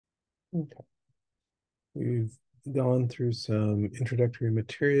Okay. We've gone through some introductory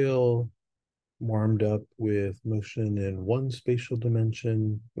material, warmed up with motion in one spatial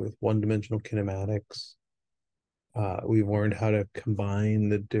dimension with one-dimensional kinematics. We've learned how to combine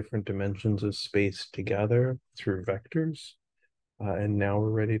the different dimensions of space together through vectors. And now we're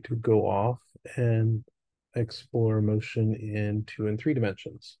ready to go off and explore motion in 2 and 3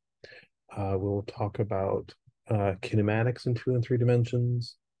 dimensions. We'll talk about kinematics in 2 and 3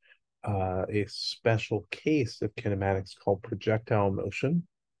 dimensions, a special case of kinematics called projectile motion,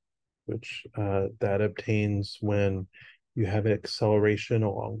 which that obtains when you have an acceleration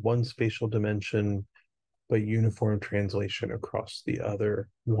along one spatial dimension, but uniform translation across the other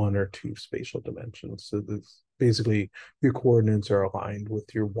 1 or 2 spatial dimensions. So this, basically, your coordinates are aligned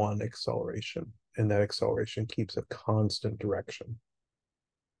with your one acceleration, and that acceleration keeps a constant direction.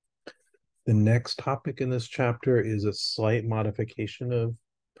 The next topic in this chapter is a slight modification of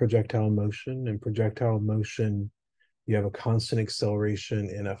projectile motion. In projectile motion, you have a constant acceleration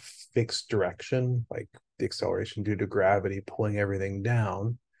in a fixed direction, like the acceleration due to gravity pulling everything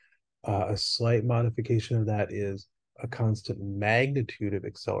down. A slight modification of that is a constant magnitude of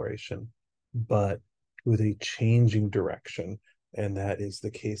acceleration, but with a changing direction. And that is the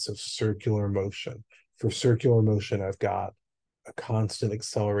case of circular motion. For circular motion, I've got a constant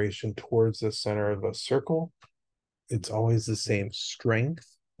acceleration towards the center of a circle. It's always the same strength,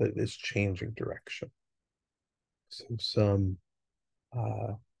 but it is changing direction. So some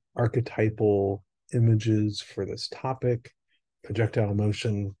uh, archetypal images for this topic. Projectile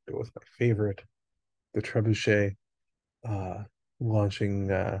motion, go with my favorite, the trebuchet, uh,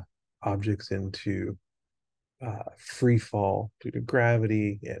 launching objects into free fall due to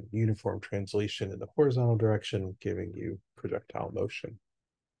gravity and uniform translation in the horizontal direction, giving you projectile motion.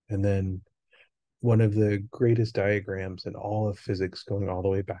 And then one of the greatest diagrams in all of physics, going all the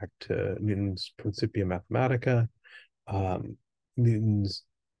way back to Newton's Principia Mathematica, Newton's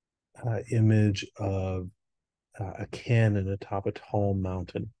image of a cannon atop a tall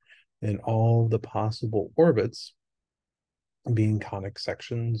mountain, and all the possible orbits being conic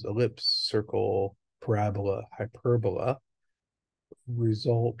sections, ellipse, circle, parabola, hyperbola,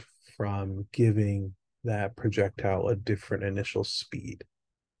 result from giving that projectile a different initial speed.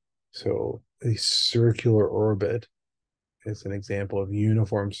 So a circular orbit is an example of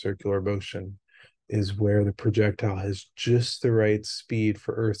uniform circular motion, is where the projectile has just the right speed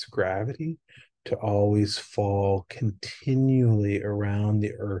for Earth's gravity to always fall continually around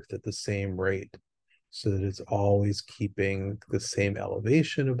the Earth at the same rate, so that it's always keeping the same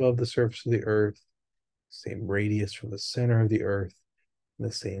elevation above the surface of the Earth, same radius from the center of the Earth, and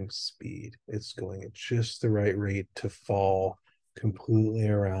the same speed. It's going at just the right rate to fall completely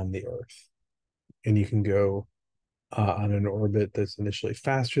around the Earth. And you can go on an orbit that's initially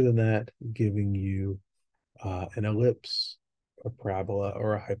faster than that, giving you an ellipse, a parabola,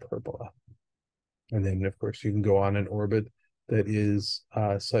 or a hyperbola. And then, of course, you can go on an orbit that is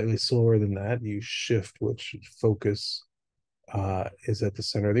slightly slower than that. You shift which focus is at the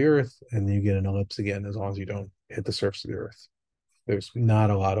center of the Earth, and then you get an ellipse again as long as you don't hit the surface of the Earth. There's not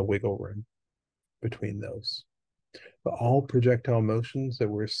a lot of wiggle room between those. But all projectile motions that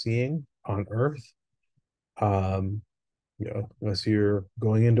we're seeing on Earth, um, unless you're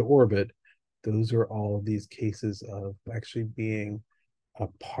going into orbit, those are all of these cases of actually being a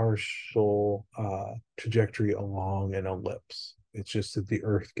partial trajectory along an ellipse. It's just that the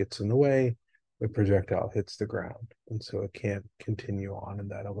Earth gets in the way, the projectile hits the ground, and so it can't continue on in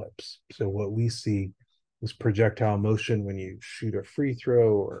that ellipse. So what we see is projectile motion when you shoot a free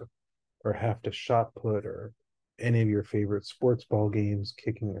throw or have to shot put, or any of your favorite sports ball games,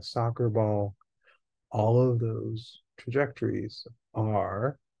 kicking a soccer ball. All of those trajectories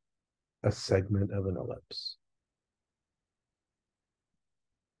are a segment of an ellipse.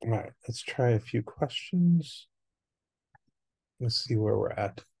 All right, let's try a few questions. Let's see where we're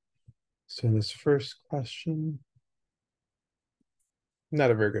at. So this first question, not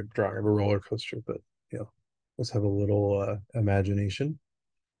a very good drawing of a roller coaster, but let's have a little imagination.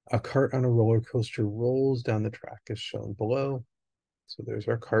 A cart on a roller coaster rolls down the track as shown below. So there's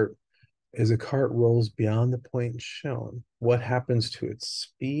our cart. As a cart rolls beyond the point shown, what happens to its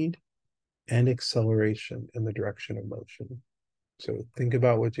speed and acceleration in the direction of motion? So think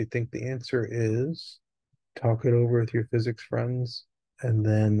about what you think the answer is, talk it over with your physics friends, and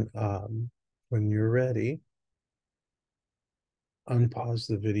then when you're ready, unpause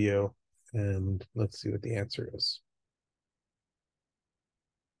the video and let's see what the answer is.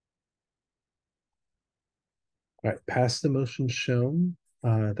 All right, past the motion shown,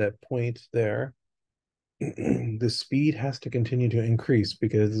 that point there, the speed has to continue to increase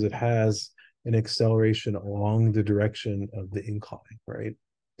because it has an acceleration along the direction of the incline, right?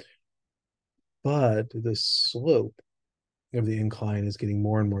 But the slope of the incline is getting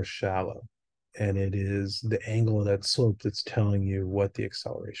more and more shallow. And it is the angle of that slope that's telling you what the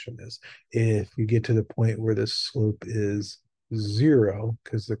acceleration is. If you get to the point where the slope is zero,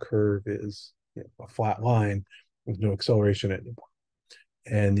 because the curve is a flat line, there's no acceleration anymore.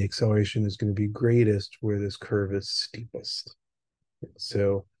 And the acceleration is going to be greatest where this curve is steepest.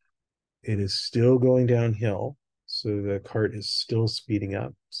 So it is still going downhill. So the cart is still speeding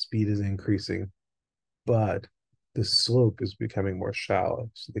up, speed is increasing, but the slope is becoming more shallow.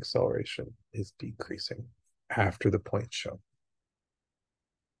 So the acceleration is decreasing after the point shown.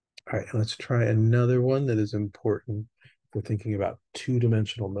 All right, let's try another one that is important for thinking about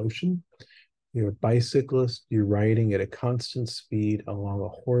two-dimensional motion. You're a bicyclist, you're riding at a constant speed along a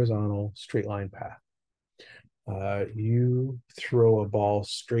horizontal straight line path. You throw a ball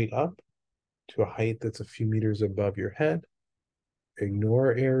straight up to a height that's a few meters above your head.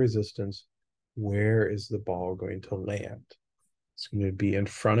 Ignore air resistance. Where is the ball going to land? It's going to be in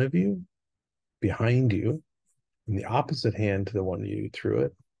front of you, behind you, in the opposite hand to the one you threw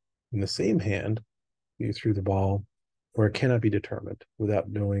it. In the same hand, you threw the ball, or it cannot be determined without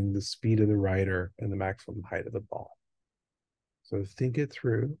knowing the speed of the rider and the maximum height of the ball. So think it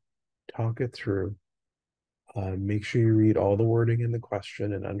through, talk it through, make sure you read all the wording in the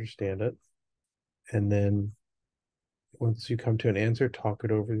question and understand it. And then once you come to an answer, talk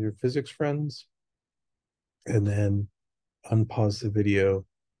it over with your physics friends, and then unpause the video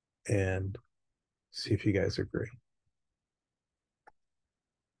and see if you guys agree.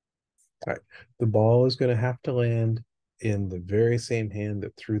 All right. The ball is going to have to land in the very same hand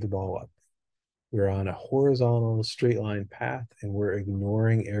that threw the ball up. We're on a horizontal straight line path and we're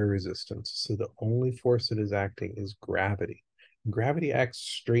ignoring air resistance. So the only force that is acting is gravity. Gravity acts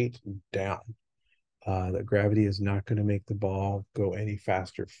straight down. That gravity is not going to make the ball go any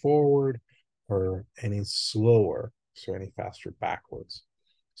faster forward or any slower, so any faster backwards.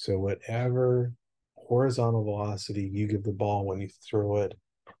 So whatever horizontal velocity you give the ball when you throw it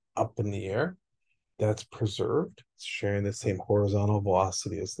up in the air, that's preserved. It's sharing the same horizontal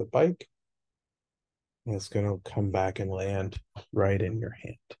velocity as the bike. And it's going to come back and land right in your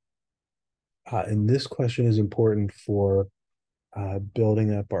hand. And this question is important for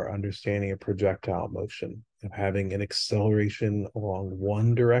building up our understanding of projectile motion, of having an acceleration along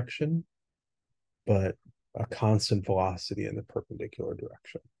one direction, but a constant velocity in the perpendicular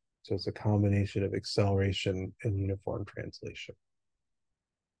direction. So it's a combination of acceleration and uniform translation.